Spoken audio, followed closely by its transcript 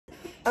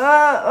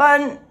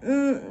One,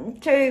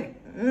 two,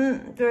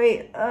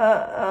 three.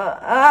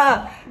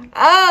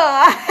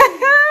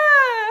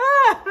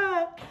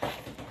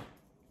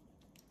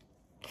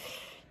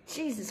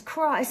 Jesus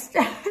Christ.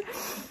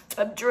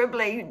 I'm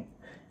dribbling.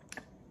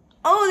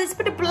 Oh, there's a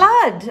bit of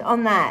blood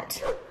on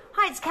that.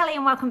 Hi, it's Kelly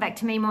and welcome back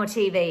to MeMore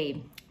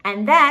TV.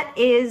 And that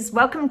is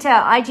welcome to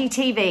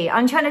IGTV.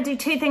 I'm trying to do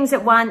two things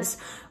at once,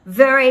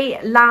 very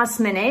last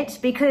minute,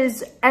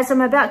 because as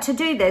I'm about to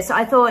do this,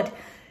 I thought,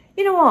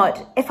 you know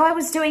what, if I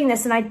was doing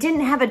this and I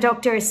didn't have a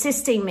doctor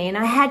assisting me and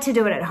I had to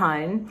do it at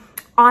home,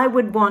 I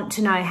would want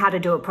to know how to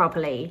do it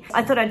properly.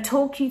 I thought I'd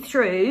talk you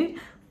through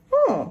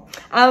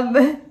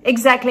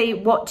exactly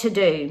what to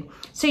do.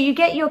 So you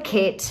get your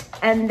kit,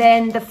 and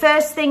then the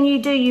first thing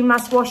you do, you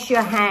must wash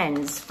your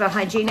hands for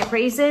hygienic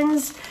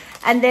reasons.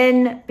 And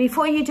then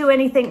before you do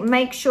anything,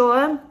 make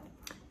sure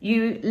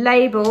you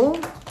label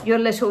your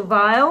little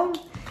vial.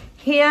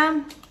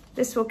 Here,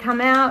 this will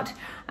come out.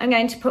 I'm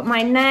going to put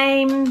my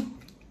name,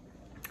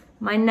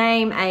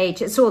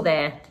 age, it's all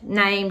there.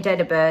 Name,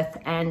 date of birth,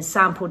 and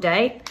sample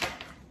date.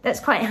 That's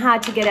quite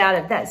hard to get out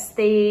of. That's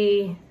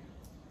the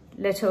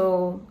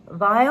little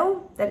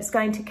vial that it's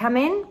going to come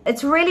in.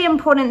 It's really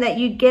important that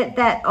you get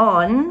that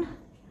on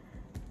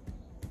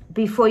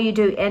before you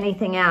do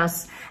anything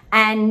else.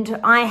 And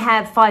I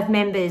have 5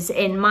 members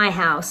in my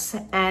house,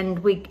 and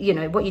we, you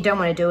know, what you don't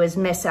want to do is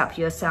mess up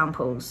your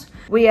samples.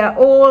 We are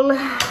all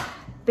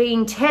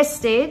being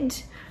tested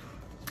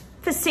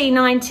for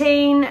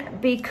C19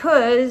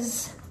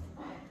 because,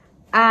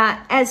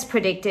 as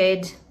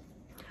predicted,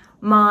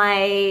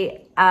 my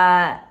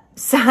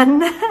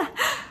son,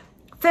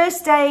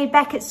 first day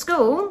back at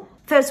school,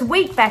 first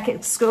week back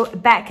at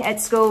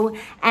school,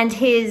 and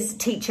his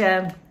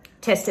teacher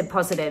tested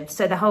positive.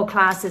 So the whole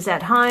class is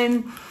at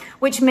home,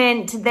 which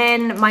meant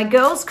then my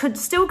girls could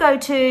still go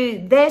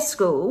to their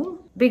school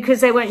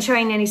because they weren't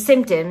showing any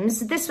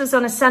symptoms. This was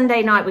on a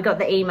Sunday night. We got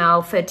the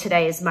email for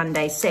today is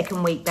Monday,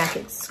 second week back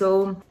at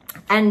school.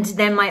 And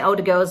then my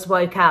older girls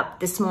woke up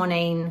this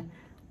morning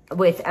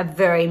with a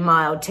very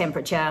mild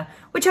temperature,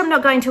 which I'm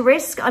not going to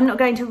risk. I'm not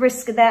going to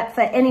risk that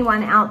for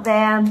anyone out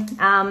there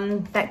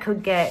that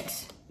could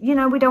get, you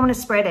know, we don't want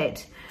to spread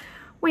it.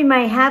 We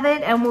may have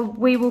it and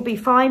we will be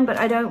fine, but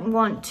I don't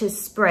want to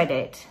spread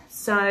it.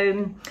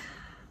 So,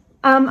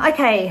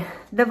 okay,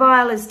 the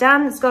vial is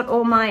done. It's got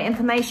all my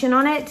information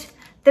on it.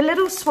 The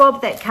little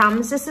swab that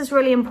comes, this is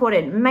really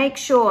important. Make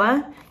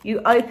sure you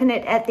open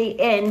it at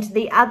the end,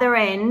 the other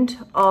end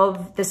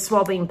of the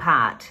swabbing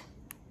part.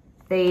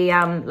 The,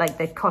 like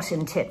the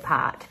cotton tip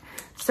part.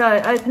 So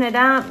open it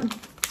up.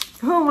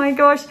 Oh my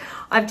gosh,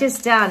 I've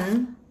just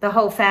done the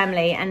whole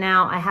family and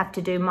now I have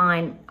to do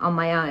mine on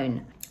my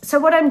own. So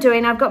what I'm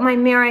doing, I've got my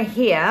mirror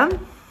here.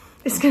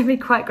 It's gonna be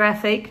quite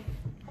graphic.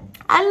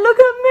 And look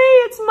at me,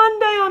 it's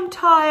Monday, I'm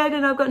tired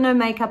and I've got no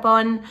makeup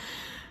on.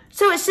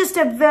 So it's just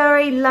a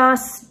very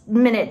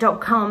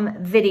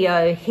lastminute.com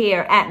video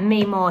here at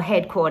MeMore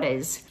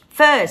headquarters.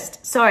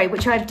 First, sorry,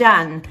 which I've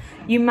done,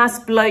 you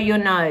must blow your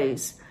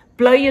nose.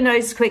 Blow your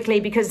nose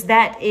quickly because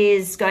that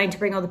is going to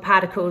bring all the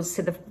particles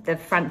to the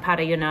front part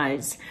of your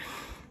nose.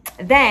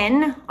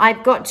 Then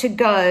I've got to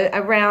go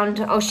around,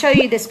 I'll show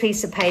you this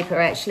piece of paper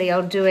actually.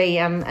 I'll do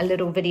a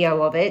little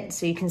video of it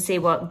so you can see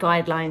what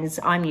guidelines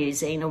I'm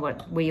using or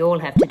what we all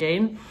have to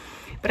do.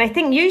 But I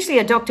think usually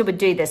a doctor would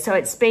do this, so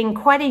it's been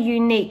quite a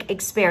unique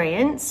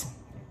experience.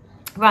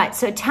 Right,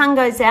 so tongue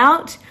goes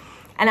out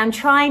and I'm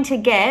trying to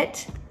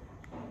get,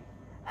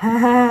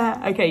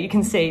 okay, you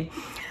can see.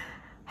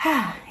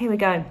 Here we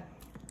go.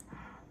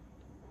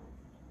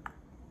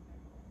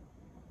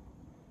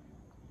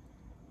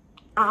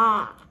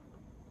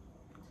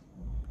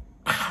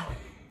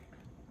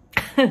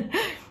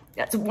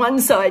 That's one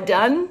side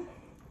done.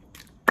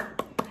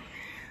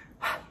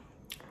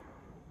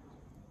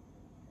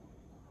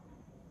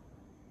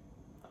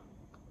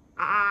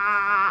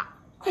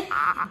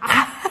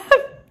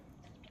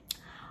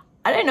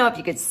 I don't know if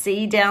you could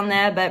see down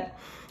there, but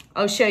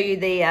I'll show you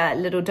the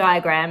little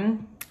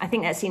diagram. I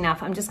think that's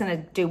enough. I'm just going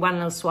to do one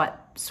little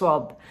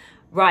swab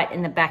right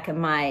in the back of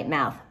my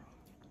mouth.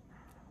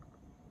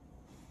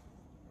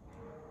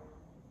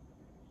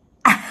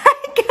 I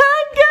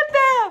can't get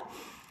there.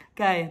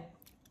 Go.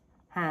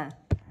 Huh.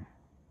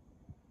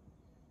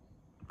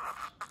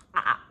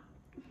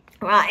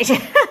 Right.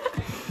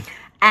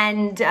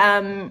 And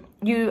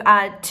you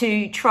are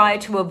to try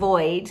to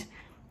avoid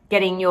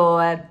getting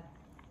your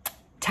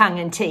tongue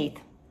and teeth.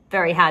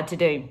 Very hard to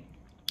do.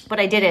 But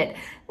I did it.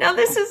 Now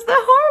this is the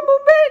horrible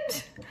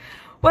bit.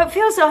 Well, it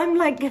feels like I'm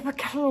like a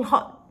little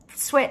hot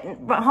sweat,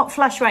 hot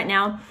flush right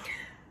now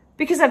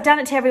because I've done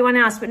it to everyone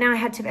else, but now I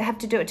have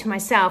to do it to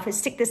myself. I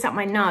stick this up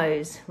my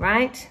nose,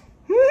 right?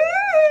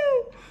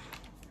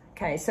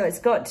 Okay, so it's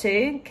got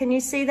to. Can you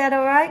see that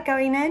all right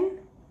going in?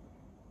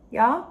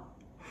 Yeah?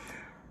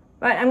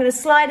 Right, I'm going to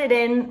slide it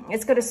in.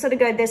 It's got to sort of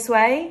go this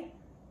way.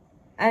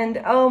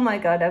 And oh my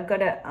God, I've got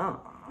to,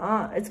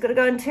 it's got to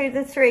go into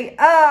the 3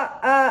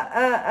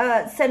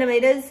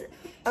 centimeters.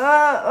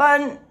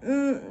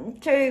 1,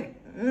 2,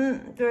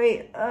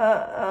 3.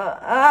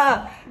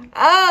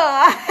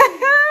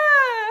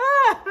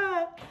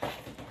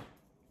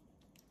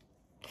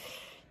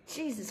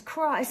 Jesus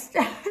Christ.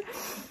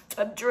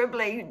 I'm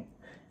dribbling.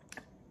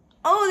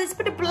 Oh, there's a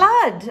bit of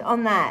blood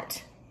on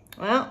that.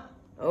 Well,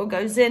 all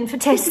goes in for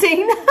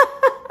testing.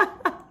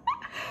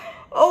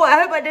 Oh,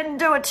 I hope I didn't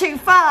do it too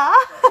far.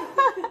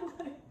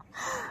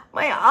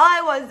 My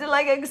eye wants to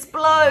like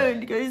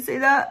explode. Can you see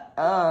that?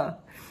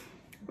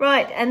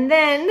 Right, and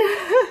then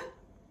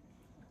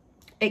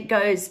it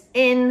goes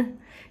in.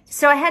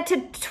 So I had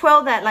to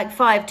twirl that like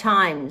 5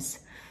 times.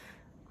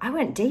 I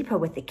went deeper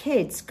with the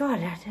kids. God,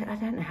 I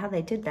don't know how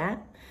they did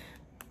that.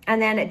 And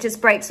then it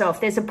just breaks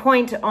off. There's a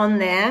point on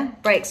there,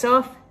 breaks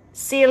off,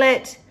 seal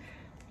it,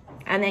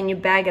 and then you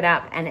bag it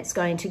up and it's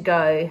going to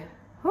go,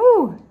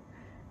 whoo,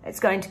 it's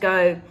going to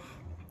go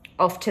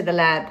off to the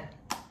lab.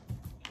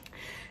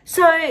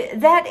 So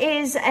that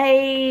is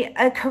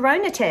a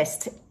corona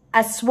test,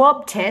 a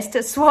swab test,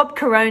 a swab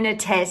corona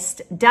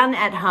test done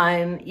at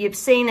home. You've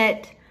seen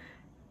it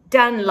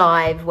done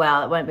live.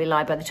 Well, it won't be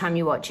live by the time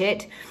you watch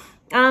it.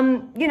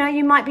 You know,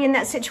 you might be in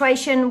that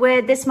situation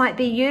where this might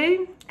be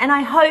you, and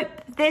I hope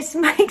this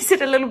makes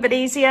it a little bit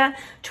easier.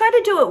 Try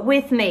to do it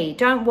with me.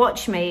 Don't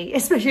watch me,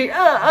 especially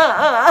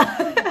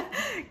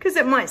because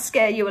it might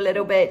scare you a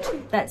little bit.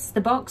 That's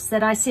the box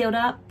that I sealed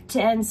up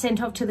and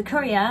sent off to the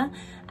courier,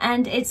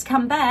 and it's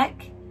come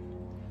back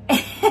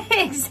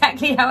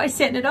exactly how I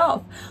sent it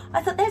off.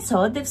 I thought, that's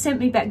odd. They've sent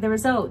me back the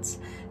results.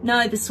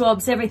 No, the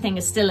swabs, everything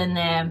is still in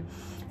there.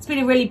 It's been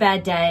a really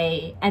bad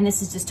day, and this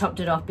has just topped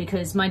it off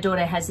because my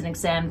daughter has an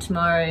exam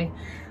tomorrow,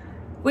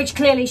 which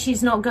clearly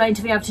she's not going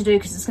to be able to do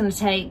because it's going to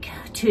take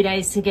 2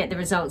 days to get the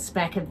results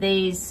back of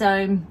these.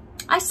 So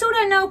I still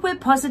don't know if we're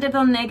positive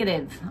or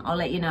negative. I'll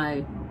let you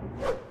know.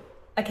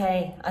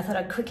 Okay, I thought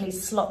I'd quickly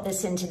slot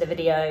this into the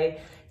video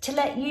to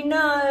let you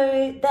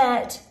know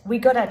that we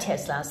got our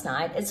test last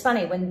night. It's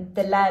funny, when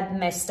the lab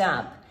messed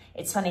up,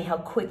 it's funny how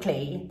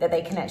quickly that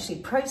they can actually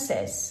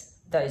process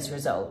those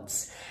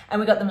results. And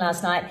we got them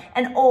last night,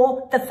 and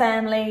all the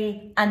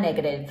family are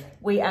negative.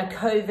 We are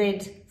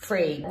COVID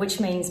free, which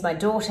means my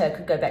daughter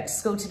could go back to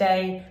school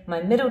today.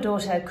 My middle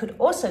daughter could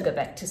also go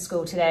back to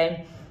school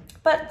today,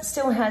 but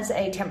still has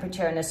a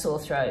temperature and a sore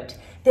throat.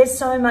 There's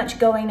so much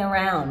going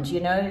around, you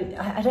know.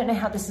 I don't know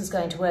how this is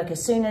going to work.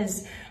 As soon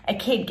as a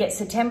kid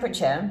gets a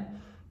temperature,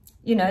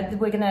 you know,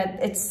 we're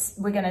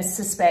gonna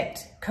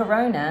suspect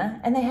corona,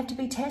 and they have to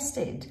be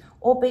tested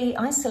or be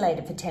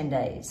isolated for 10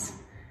 days.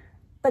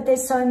 But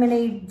there's so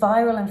many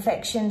viral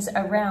infections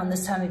around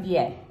this time of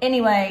year.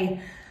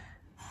 Anyway,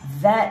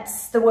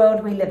 that's the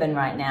world we live in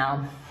right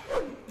now.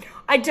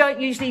 I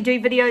don't usually do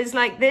videos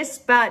like this,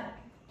 but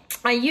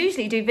I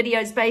usually do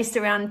videos based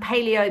around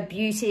paleo,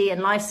 beauty,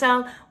 and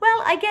lifestyle.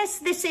 Well, I guess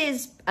this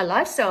is a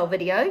lifestyle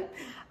video.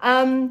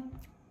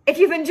 If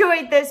you've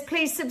enjoyed this,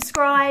 please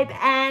subscribe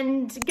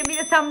and give me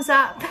the thumbs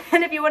up.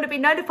 And if you want to be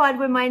notified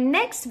when my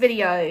next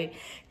video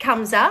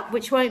comes up,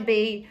 which won't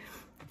be,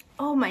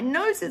 oh, my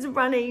nose is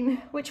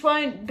running, which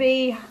won't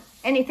be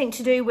anything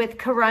to do with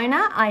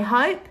corona, I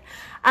hope.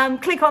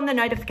 Click on the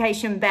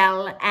notification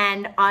bell,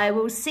 and I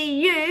will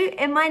see you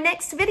in my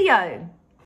next video.